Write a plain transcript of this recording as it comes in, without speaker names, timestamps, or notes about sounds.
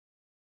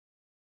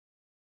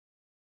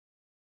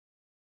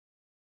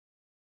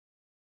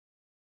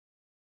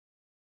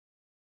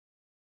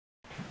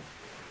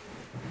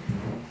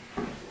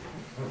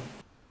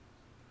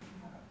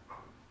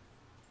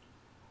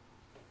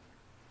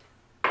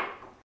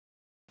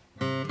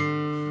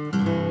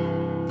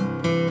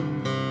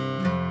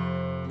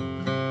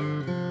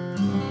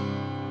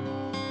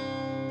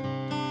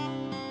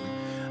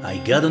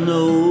got an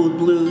old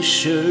blue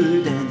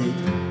shirt and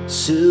it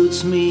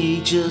suits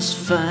me just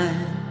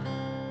fine.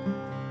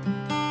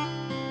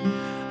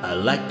 I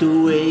like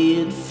the way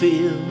it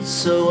feels,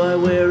 so I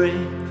wear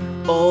it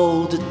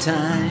all the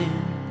time.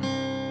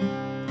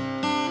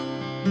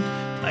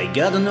 I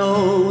got an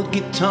old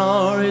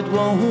guitar, it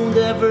won't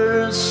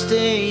ever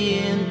stay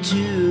in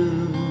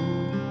tune.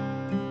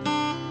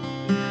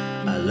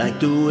 I like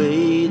the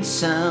way it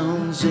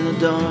sounds in a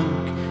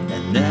dark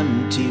and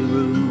empty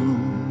room.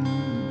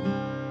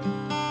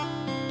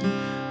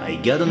 I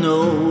got an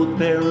old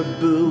pair of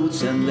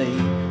boots and they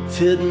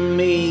fit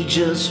me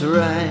just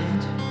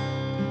right.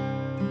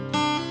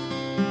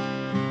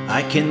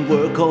 I can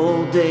work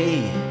all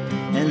day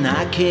and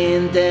I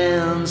can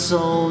dance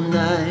all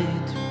night.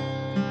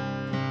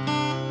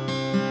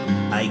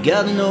 I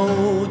got an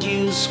old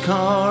used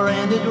car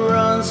and it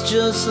runs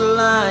just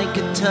like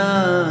a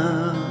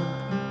top.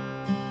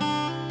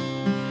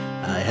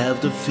 I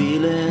have the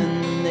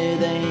feeling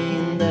it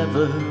ain't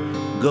never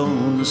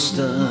gonna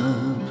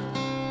stop.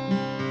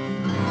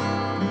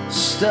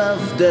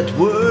 Stuff that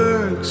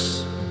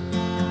works,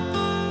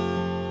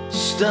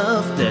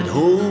 stuff that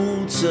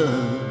holds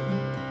up,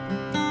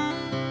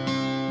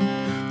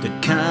 the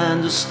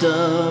kind of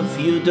stuff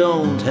you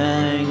don't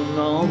hang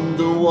on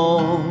the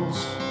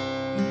walls.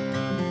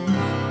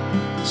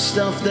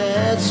 Stuff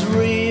that's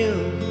real,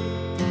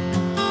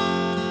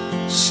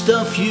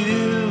 stuff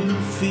you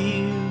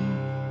feel,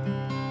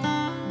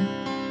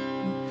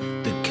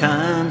 the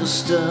kind of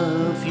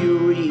stuff you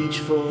reach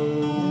for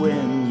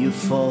when you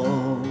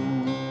fall.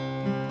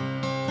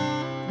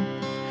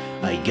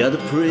 I got a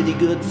pretty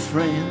good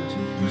friend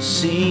who's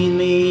seen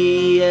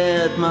me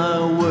at my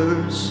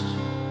worst.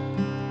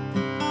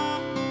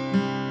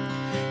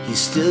 He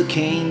still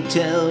can't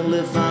tell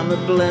if I'm a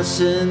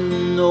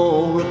blessing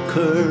or a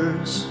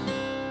curse,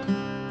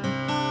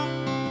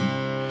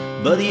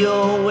 but he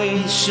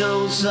always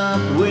shows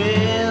up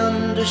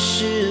when the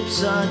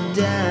ships are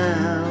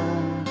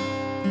down.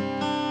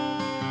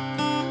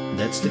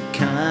 That's the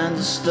kind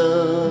of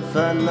stuff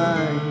I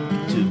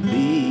like to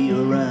be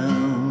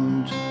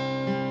around.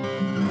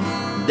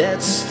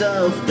 That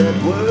stuff that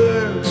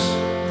works,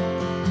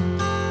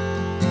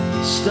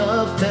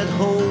 stuff that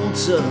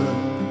holds up,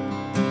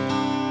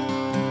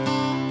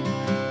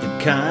 the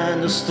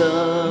kind of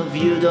stuff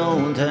you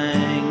don't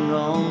hang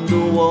on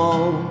the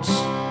walls.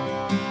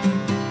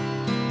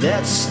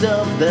 That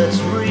stuff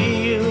that's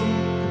real,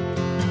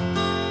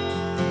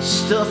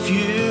 stuff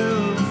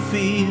you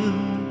feel,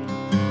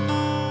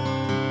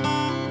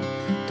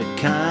 the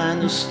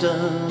kind of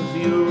stuff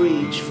you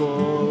reach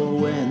for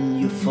when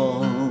you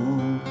fall.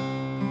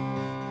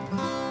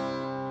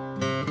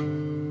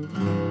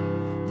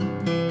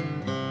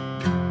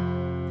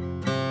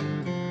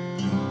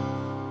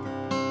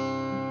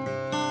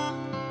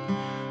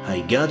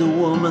 I got a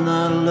woman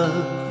I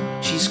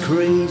love, she's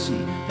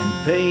crazy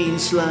and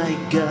paints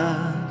like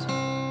God.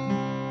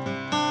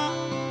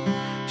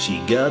 She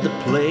got a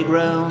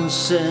playground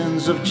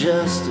sense of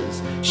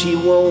justice, she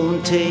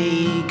won't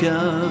take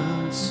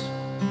us.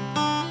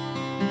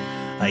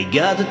 I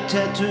got a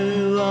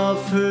tattoo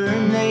of her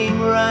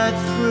name right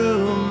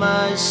through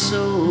my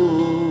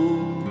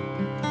soul.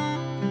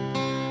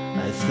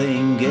 I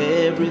think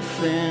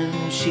everything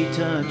she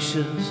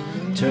touches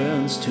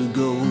turns to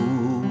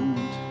gold.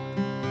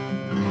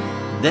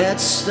 That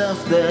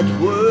stuff that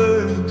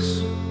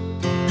works,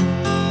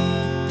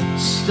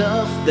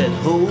 stuff that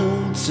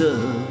holds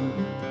up,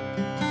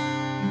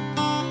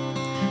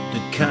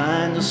 the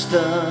kind of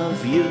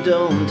stuff you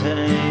don't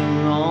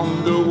hang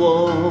on the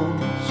walls.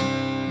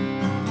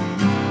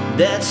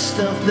 That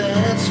stuff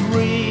that's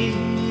real,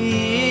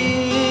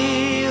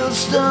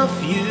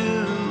 stuff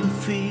you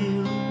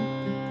feel,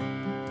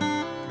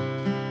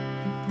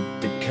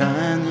 the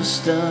kind of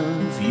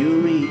stuff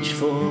you reach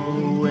for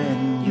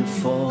when you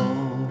fall.